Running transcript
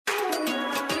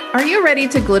Are you ready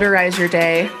to glitterize your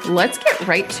day? Let's get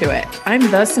right to it.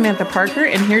 I'm the Samantha Parker,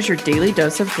 and here's your daily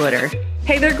dose of glitter.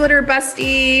 Hey there, glitter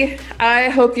bestie. I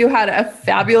hope you had a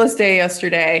fabulous day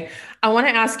yesterday. I want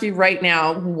to ask you right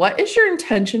now, what is your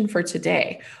intention for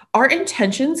today? Our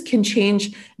intentions can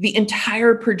change the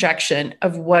entire projection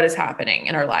of what is happening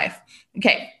in our life.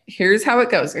 Okay, here's how it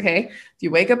goes, okay? If you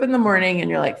wake up in the morning and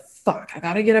you're like, fuck, I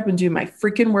gotta get up and do my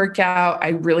freaking workout.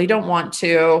 I really don't want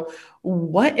to.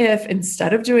 What if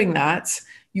instead of doing that,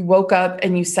 you woke up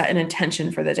and you set an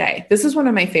intention for the day? This is one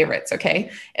of my favorites,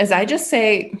 okay? As I just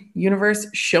say, universe,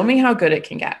 show me how good it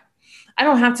can get. I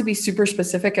don't have to be super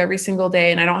specific every single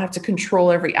day, and I don't have to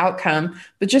control every outcome,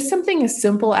 but just something as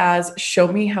simple as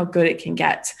show me how good it can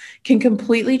get can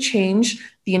completely change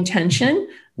the intention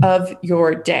of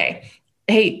your day.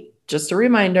 Hey, just a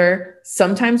reminder,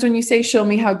 sometimes when you say show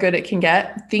me how good it can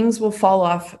get, things will fall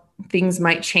off. Things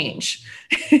might change.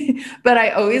 But I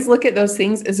always look at those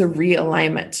things as a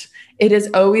realignment. It is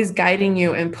always guiding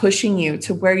you and pushing you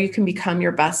to where you can become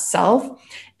your best self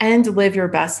and live your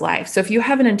best life. So if you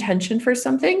have an intention for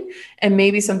something and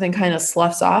maybe something kind of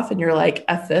sloughs off and you're like,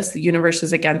 F this, the universe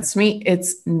is against me,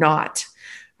 it's not.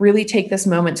 Really take this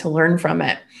moment to learn from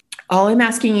it. All I'm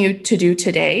asking you to do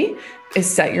today is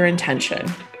set your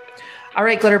intention. All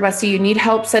right, Glitter Bestie, you need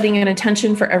help setting an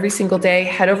intention for every single day.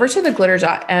 Head over to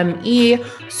theglitter.me,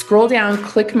 scroll down,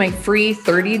 click my free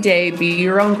 30-day Be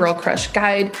Your Own Girl Crush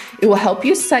guide. It will help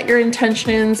you set your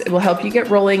intentions. It will help you get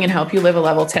rolling and help you live a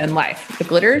level 10 life.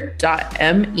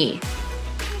 Theglitter.me.